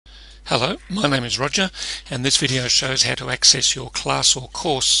Hello, my name is Roger, and this video shows how to access your class or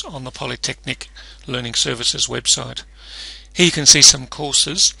course on the Polytechnic Learning Services website. Here you can see some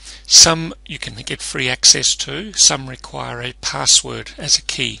courses. Some you can get free access to, some require a password as a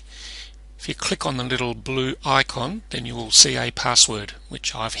key. If you click on the little blue icon, then you will see a password,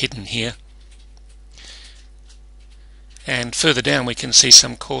 which I've hidden here. And further down we can see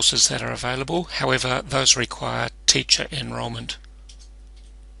some courses that are available, however those require teacher enrolment.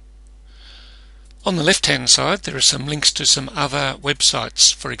 On the left hand side there are some links to some other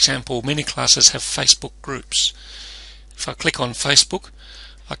websites. For example, many classes have Facebook groups. If I click on Facebook,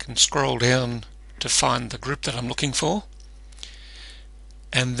 I can scroll down to find the group that I'm looking for,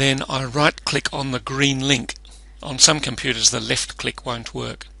 and then I right click on the green link. On some computers the left click won't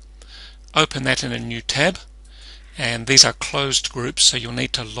work. Open that in a new tab, and these are closed groups, so you'll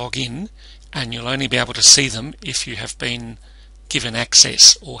need to log in, and you'll only be able to see them if you have been given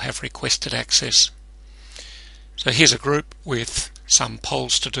access or have requested access. So here's a group with some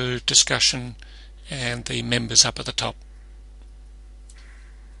polls to do, discussion, and the members up at the top.